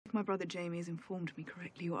If my brother Jamie has informed me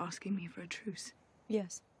correctly, you're asking me for a truce.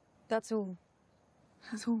 Yes, that's all.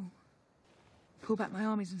 That's all. Pull back my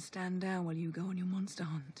armies and stand down while you go on your monster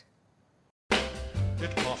hunt.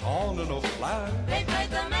 It caught on in a flash. They played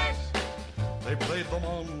the mash. They played the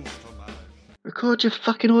monster mash. Record your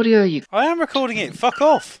fucking audio, you... I am recording it. Fuck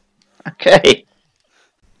off. Okay.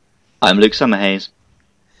 I'm Luke Summerhays.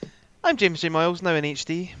 I'm James J. Miles, now in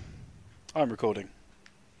HD. I'm recording.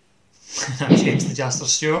 I'm James the Jaster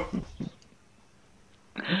Stewart.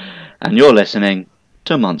 And you're listening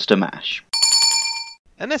to Monster Mash.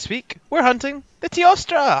 And this week, we're hunting the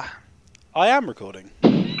Teostra! I am recording.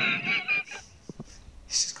 He's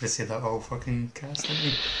just going to say that all fucking cast, isn't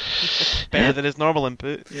he? Better than his normal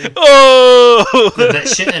input. Yeah. Oh! With that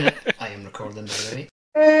shit in it. I am recording, by the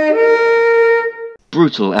way.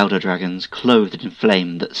 Brutal elder dragons clothed in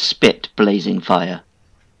flame that spit blazing fire.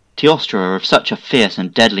 Teostra are of such a fierce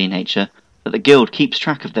and deadly nature that the guild keeps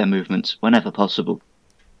track of their movements whenever possible.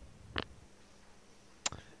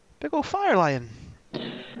 Big ol' fire lion.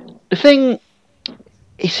 The thing...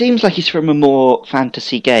 He seems like he's from a more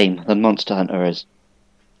fantasy game than Monster Hunter is.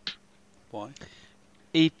 Why?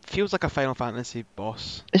 He feels like a Final Fantasy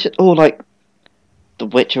boss. Is it all like The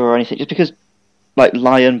Witcher or anything? Just because, like,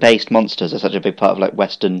 lion-based monsters are such a big part of, like,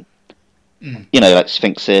 Western... You know, like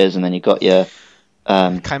sphinxes, and then you've got your...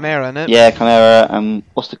 Chimera, innit? Yeah, Chimera,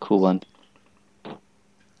 what's the cool one?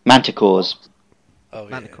 Manticores. Oh,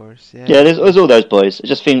 Manticores, yeah. Yeah, there's all those boys. It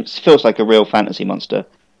just feels like a real fantasy monster.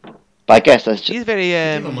 But I guess that's just... He's very,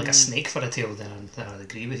 Give him like a snake for a tail, then I'd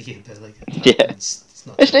agree with you. But like, Yeah. it's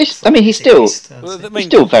not I mean, he's still... Well, I He's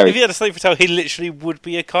still very... If he had a snake for tail, he literally would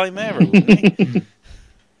be a chimera, wouldn't he?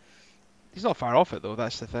 He's not far off it, though,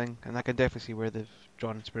 that's the thing. And I can definitely see where they've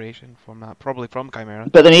drawn inspiration from that. Probably from Chimera.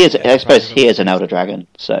 But then he is... I suppose he is an elder dragon,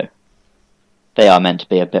 so... They are meant to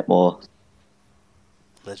be a bit more...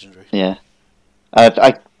 Legendary. Yeah.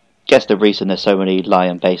 I guess the reason there's so many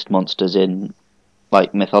lion-based monsters in,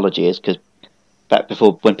 like, mythology is because back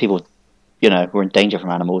before, when people, you know, were in danger from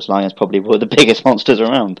animals, lions probably were the biggest monsters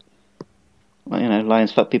around. Well, you know,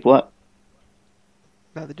 lions fuck people up.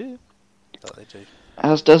 That they do. That they do.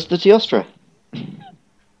 As does the Teostra.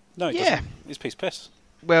 No, he doesn't. He's a piece of piss.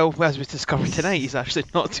 Well, as we discovered tonight, he's actually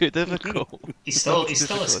not too difficult. He's still a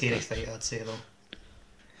scary fight, I'd say, though.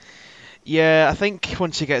 Yeah, I think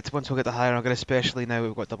once we get to higher rank, and especially now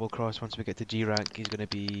we've got double cross. Once we get to G rank, he's going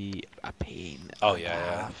to be a pain. Oh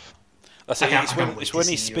yeah. That's it. It's when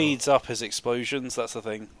he speeds up his explosions. That's the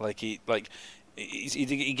thing. Like he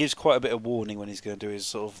gives quite a bit of warning when he's going to do his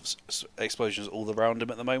sort of explosions all around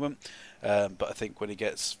him at the moment. But I think when he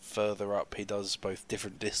gets further up, he does both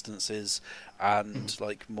different distances and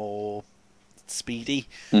like more speedy.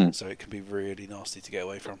 So it can be really nasty to get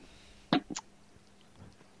away from.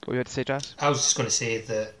 What you had to say, Jazz? I was just going to say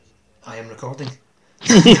that I am recording.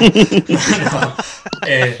 I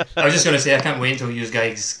was just going to say I can't wait until you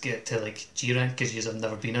guys get to like G rank because you have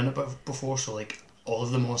never been in it before. So like all of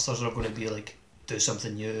the monsters are going to be like do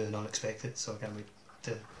something new and unexpected. So I can't wait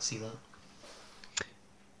to see that.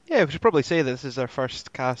 Yeah, we should probably say that this is our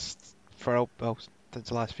first cast for since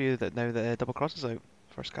the last few. That now the double cross is out,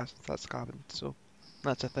 first cast that's happened. So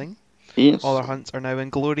that's a thing. Yes. All our hunts are now in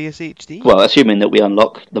glorious HD. Well, assuming that we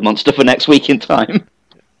unlock the monster for next week in time.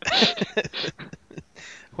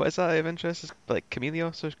 What is that of interest? Is like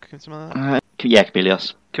Chameleos or something like that? Yeah,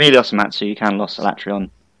 Chameleos. Chameleos and Matsu, you can lost Alatrion.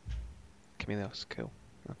 Chameleos, cool.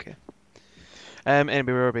 Okay. Anyway,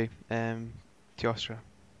 where were we? Teostra.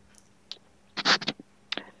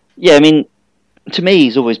 Yeah, I mean, to me,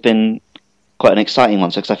 he's always been quite an exciting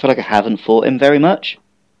monster because I feel like I haven't fought him very much.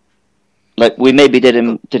 Like, we maybe did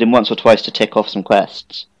him once or twice to tick off some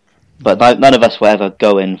quests, but none of us were ever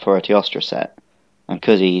going for a Teostra set. And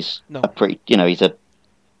because he's he's a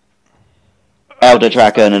elder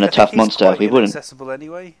dragon and a tough monster, we wouldn't. Accessible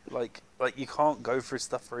anyway. Like you can't go for his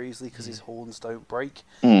stuff very easily because his horns don't break,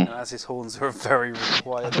 and as his horns are a very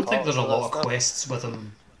required. I don't think there's a lot of quests with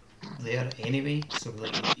him there anyway. So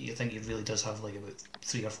like, you think he really does have like about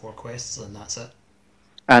 3 or 4 quests, and that's it.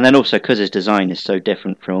 And then also because his design is so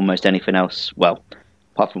different from almost anything else, well,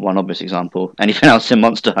 apart from one obvious example, anything else in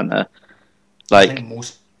Monster Hunter, like,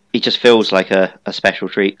 he just feels like a special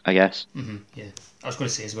treat, I guess. Yeah, I was going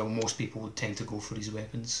to say as well, most people would tend to go for his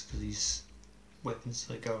weapons, because his weapons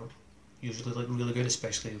like are usually like really good,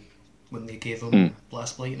 especially when they gave him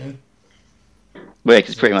Blast Blight now. Well, yeah,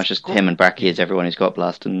 'cause it's pretty much just him and Bracky is everyone who's got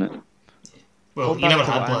Blast, isn't it? Well, he never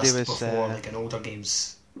had Blast before, like in older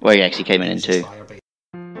games. Well, he actually came in too.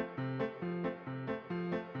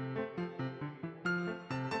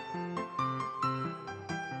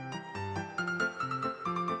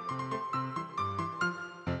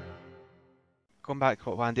 going back to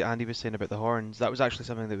what Andy was saying about the horns, that was actually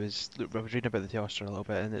something that was. I was reading about the Teostra a little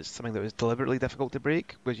bit, and it's something that was deliberately difficult to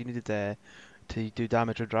break because you needed to do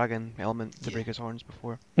damage or dragon element to break his horns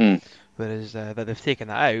before. Whereas that they've taken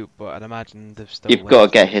that out, but I'd imagine they've still. You've got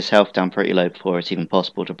to get his health down pretty low before it's even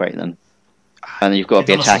possible to break them. And you've got to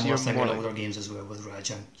be They've done a attacking. similar thing in older games as well with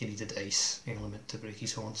Rajang. You needed ice element to break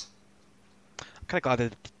his horns. I'm kind of glad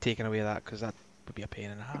they've taken away that because that would be a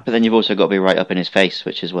pain and a half. But then you've also got to be right up in his face,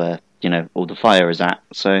 which is where, all the fire is at.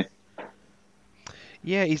 So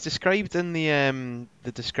Yeah, he's described in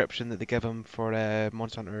the description that they give him for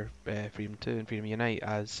Monster Hunter Freedom 2 and Freedom Unite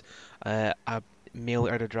as a male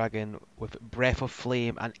Elder Dragon with breath of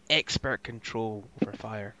flame and expert control over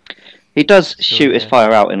fire. he does shoot his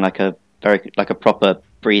fire out in like a proper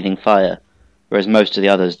breathing fire, whereas most of the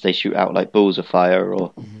others they shoot out like balls of fire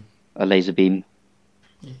or a laser beam.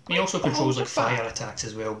 Yeah. He also controls like fire attacks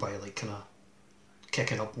as well by like kind of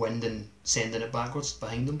kicking up wind and sending it backwards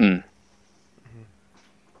behind him.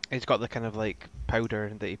 He's got the kind of like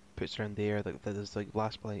powder that he puts around the air that is like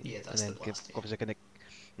blast blight. Yeah, that's and the then blast, yeah. obviously can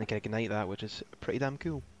ignite that, which is pretty damn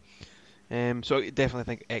cool. So I definitely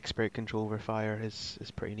think expert control over fire is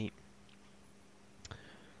pretty neat.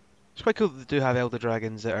 It's quite cool that they do have Elder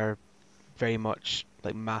Dragons that are very much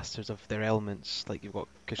like masters of their elements. Like you've got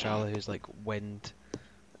Kushala who's like wind.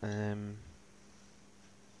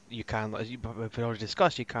 Yukon, as we've already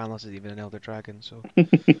discussed, Yukanlos is even an Elder Dragon, so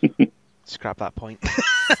scrap that point.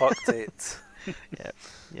 Fucked it.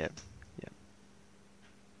 Yep.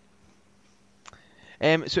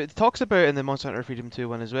 So it talks about in the Monster Hunter Freedom 2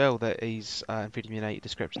 one as well that he's in Freedom Unite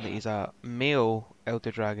description that he's a male Elder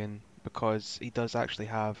Dragon because he does actually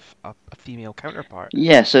have a female counterpart.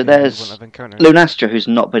 Yeah, so who we there's wouldn't have encountered. Lunastra, who's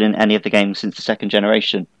not been in any of the games since the second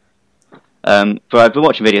generation. But I've been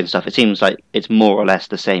watching videos and stuff. It seems like it's more or less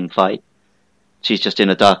the same fight. She's just in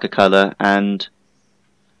a darker colour and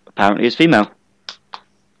apparently is female.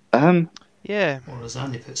 Yeah. Or as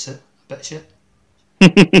Andy puts it, a bit shit.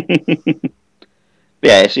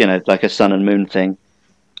 Yeah, it's like a sun and moon thing.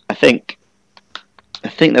 I think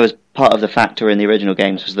there was part of the factor in the original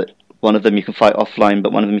games was that one of them you can fight offline,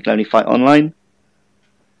 but one of them you can only fight online.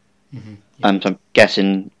 So I'm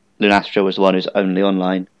guessing Lunastra was the one who's only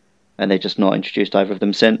online, and they've just not introduced either of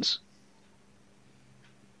them since.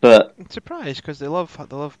 But I'm surprised because they love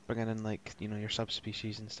bringing in like your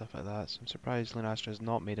subspecies and stuff like that. So I'm surprised Lunastra has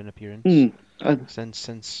not made an appearance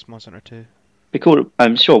since Monster Hunter 2. be cool.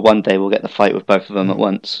 I'm sure one day we'll get the fight with both of them at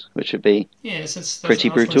once, which would be pretty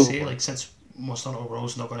brutal. Since Monster Hunter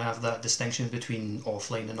World's not going to have that distinction between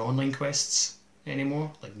offline and online quests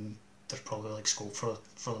anymore, like there's probably like scope for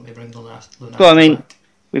them to bring Lunastra Well, I mean, back.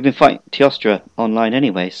 we've been fighting Teostra online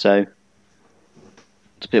anyway, so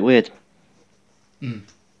it's a bit weird.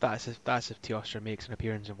 That's if Teostra makes an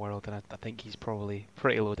appearance in World, and I think he's probably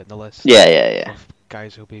pretty low down the list. Yeah. Of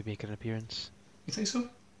guys who'll be making an appearance. You think so?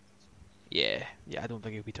 Yeah, I don't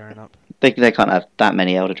think he'll be turning up. They can't have that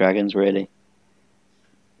many Elder Dragons, really.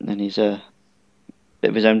 And he's a bit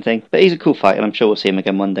of his own thing. But he's a cool fighter, and I'm sure we'll see him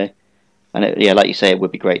again one day. And like you say, it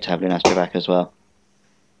would be great to have Lunastra back as well.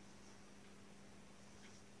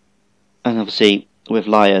 And obviously, with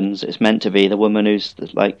Lions, it's meant to be the woman who's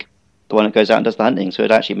like the one that goes out and does the hunting, so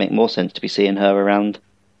it'd actually make more sense to be seeing her around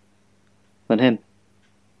than him.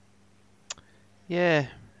 Yeah.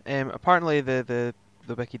 Apparently, the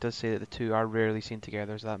wiki does say that the two are rarely seen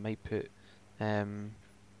together, so that might put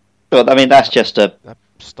Well, I mean, that's just a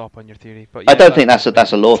stop on your theory. But I don't think that's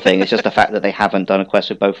a lore thing. It's just the fact that they haven't done a quest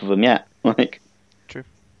with both of them yet. Like, True.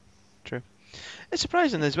 It's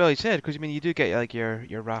surprising as well. He said because you do get like your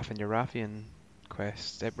Raph and your Rathian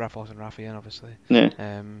quests, Raphos and Rathian, obviously.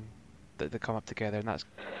 yeah. That they come up together, and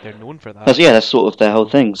they're known for that. That's sort of their whole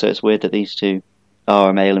thing. So it's weird that these two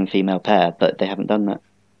are a male and female pair, but they haven't done that.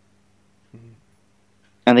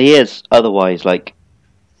 And he is otherwise like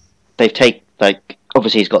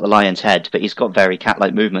obviously he's got the lion's head, but he's got very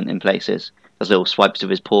cat-like movement in places. There's little swipes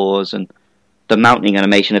of his paws, and the mounting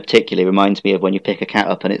animation in particular reminds me of when you pick a cat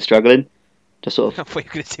up and it's struggling. Just sort of. What are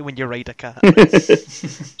you going to say when you ride a cat?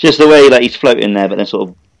 Just the way he's floating there, but then sort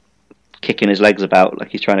of kicking his legs about like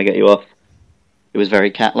he's trying to get you off. It was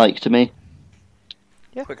very cat-like to me.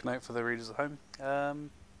 Yeah. Quick note for the readers at home: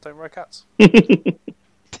 don't ride cats.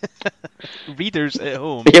 Readers at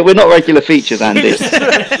home. Yeah, we're not regular features, Andy.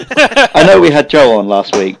 I know we had Joe on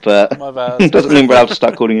last week, but My bad. doesn't mean we're allowed to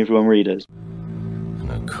start calling everyone readers. In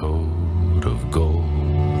a coat of gold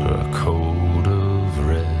or a coat of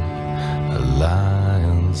red, a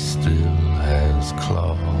lion still has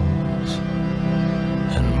claws,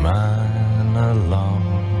 and mine are long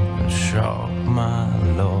and sharp, my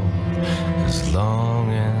lord, as long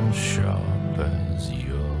and sharp forever's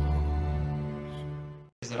yours.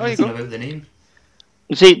 Is there Oh, you anything go. about the name?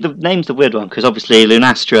 See, the name's the weird one because obviously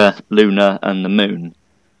Lunastra, Luna, and the moon.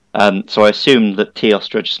 So I assumed that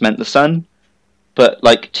Teostra just meant the sun, but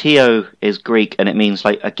like Teo is Greek and it means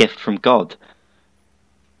like a gift from God.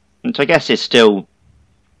 And so I guess it's still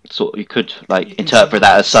sort of, you could like You can interpret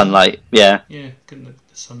that as sunlight, yeah. Yeah, couldn't the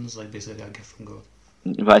sun's like basically a gift from God.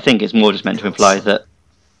 But I think it's more just meant to imply that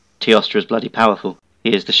Teostra is bloody powerful.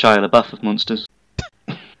 He is the Shia LaBeouf of monsters.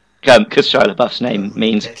 Because Shia LaBeouf's name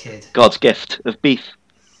means Dickhead. God's gift of beef.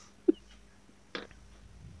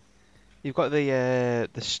 You've got the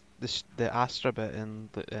Astra bit in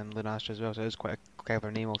Lunastra as well, so it's quite a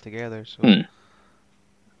clever name altogether. So, Hmm.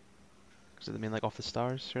 does it mean like off the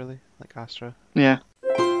stars, surely, like Astra? Yeah.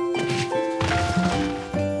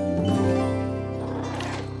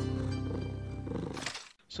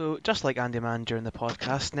 So, just like Andy Man during the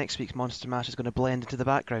podcast, next week's Monster Mash is going to blend into the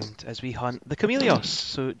background as we hunt the Chameleos.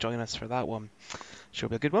 So, join us for that one. Should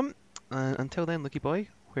be a good one. Until then, Lucky Boy,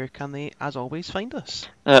 where can they, as always, find us?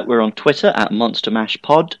 We're on Twitter at Monster Mash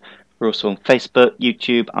Pod. We're also on Facebook,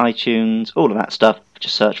 YouTube, iTunes, all of that stuff.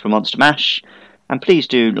 Just search for Monster Mash. And please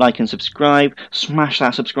do like and subscribe. Smash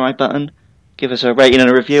that subscribe button. Give us a rating and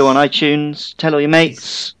a review on iTunes. Tell all your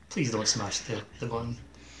mates. Please don't smash the button.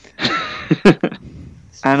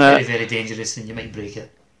 And Very, very dangerous, and you might break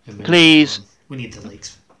it. Please. We need the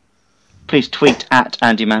likes. please tweet at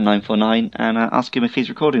AndyMan949 and ask him if he's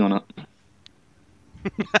recording or not.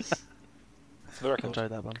 For the record,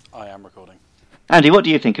 Enjoyed that one. I am recording. Andy, what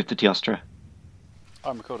do you think of the Teostra?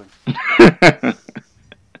 I'm recording.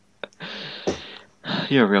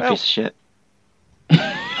 You're a real Well. piece of shit.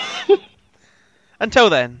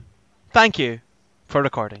 Until then, thank you for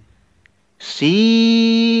recording.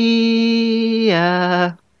 See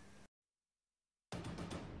ya.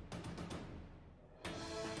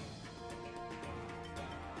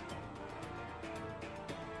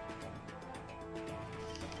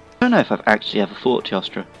 I don't know if I've actually ever fought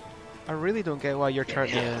Teostra. I really don't get why you're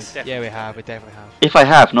turning. definitely. Yeah, we have. We definitely have. If I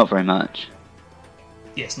have, not very much.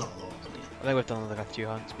 Yeah, it's not a lot. I think we've done like a few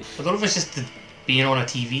hunts. But I don't know if it's just being on a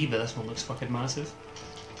TV, but this one looks fucking massive.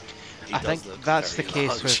 He I does think look that's the very case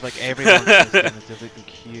large. with like everyone. They're looking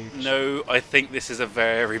huge. No, I think this is a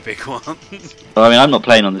very big one. Well, I mean, I'm not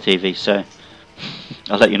playing on the TV, so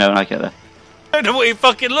I'll let you know when I get there. I don't know what he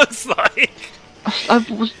fucking looks like.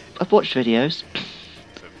 I've watched videos.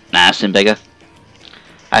 Nah, it's in bigger.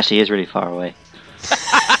 Actually, he is really far away.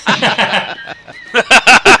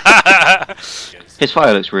 His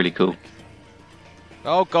fire looks really cool.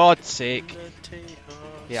 Oh God's sake!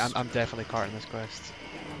 Yeah, I'm definitely carting this quest.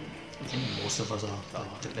 I think most of us are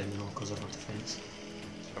depending on because of our defence.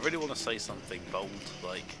 I really want to say something bold,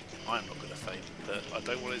 like, I'm not going to faint, that I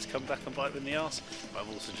don't want it to come back and bite me in the arse, but I've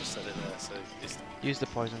also just said it there, so it's... Use the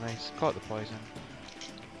poison ice. Caught the poison.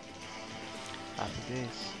 Happy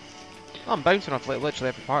days. Oh, I'm bouncing off literally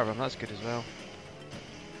every part of him. That's good as well.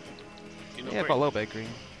 You know, Yeah, I've got a little bit of green.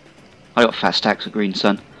 I got fat stacks of green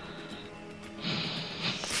sun.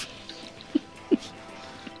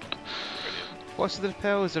 What's the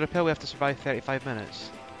repel? Is the repel we have to survive 35 minutes?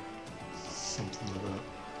 Something like that.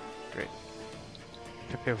 Great.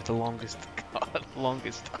 Prepare for the longest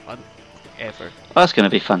hunt ever. Well, that's going to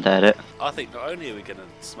be fun to edit. I think not only are we going to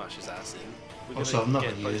smash his ass in, we're going Also, I've to never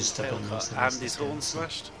get both his used tail Tippin' cut Master and Master his Skill, horn so-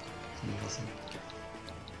 smashed. Nothing.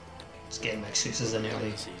 Just getting my excuses in early.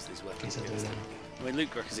 Let's use these In weapons case I do against that. him. I mean,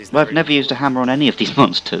 Luke reckons he's Well, I've never used a hammer on any of these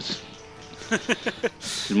monsters.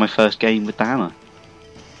 This is my first game with the hammer.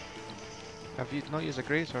 Have you not used a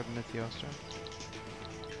greatsword in the Teostra?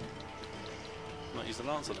 Not used a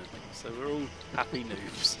lance on him, so we're all happy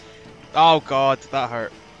noobs. Oh God, that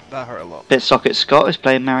hurt. That hurt a lot. BitSocket Scott is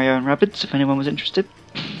playing Mario and Rabbids, if anyone was interested.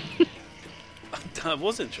 I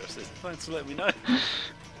was interested. Thanks for letting me know.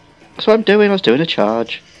 That's what I'm doing, I was doing a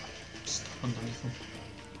charge. Just underneath him.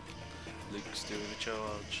 Luke's doing a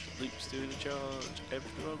charge. Luke's doing a charge.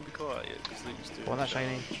 Everyone be quiet, because Luke's doing Oh, a that's charge.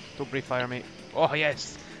 shiny. Don't breathe fire, mate. Oh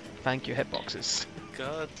yes. Thank you, hitboxes.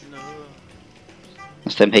 God, no.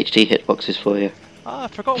 That's them HD hitboxes for you. Ah, I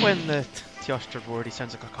forgot when the Teostra roared. He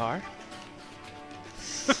sounds like a car.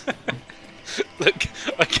 Look,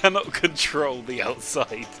 I cannot control the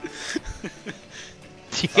outside.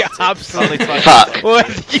 Yeah, absolutely. Fuck. What?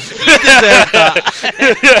 You deserve that.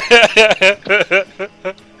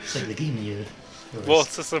 It's like the game you.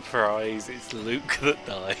 What a surprise, it's Luke that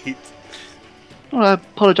died. Well, I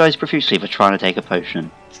apologise profusely for trying to take a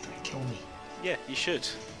potion. Just trying to kill me. Yeah, you should.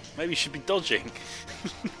 Maybe you should be dodging.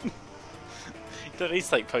 You don't need to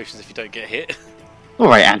take potions if you don't get hit.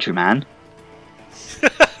 Alright, Andrew man.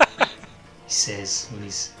 says when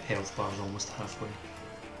his health bar's almost halfway.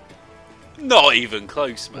 Not even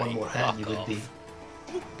close, mate. One more hit and you Fuck would be. off.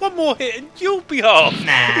 One more hit and you'll be half.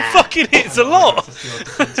 Nah. It fucking hits a lot. 50 odd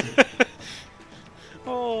defensive.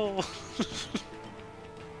 Oh.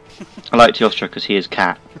 I like Teostra because he is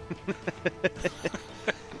cat.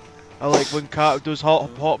 I like when Cat does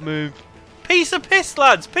hot move. Piece of piss,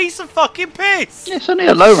 lads. Piece of fucking piss. Yeah, it's only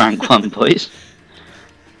a low rank one, boys.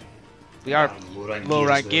 We are low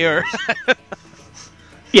rank gear.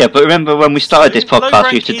 Yeah, but remember when we started this Low podcast, we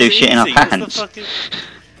rank used to do is shit in our easy, 'cause the pants. fucking-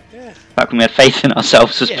 Yeah. Back when we had faith in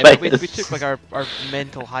ourselves as Yeah, players. we took like our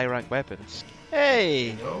mental high rank weapons.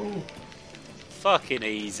 Hey! No. Fucking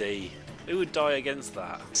easy. Who would die against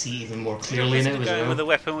that? See even more clearly now as Going with a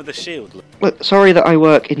well. weapon with a shield. Look. Look, sorry that I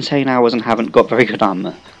work insane hours and haven't got very good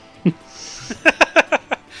armour.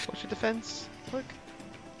 What's your defense? Look.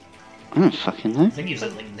 I don't fucking know. I think he was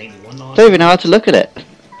at like 91 on. Don't even know how to look at it.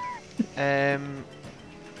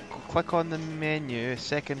 Click on the menu,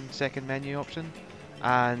 second menu option,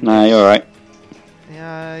 and No, you're alright.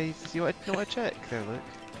 yeah, you want to check there, look.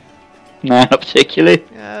 No, not particularly.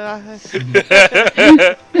 Yeah,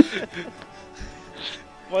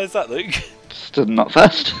 Why is that, Luke? Just not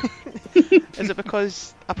first. is it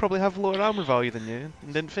because I probably have lower armor value than you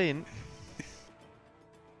and didn't faint?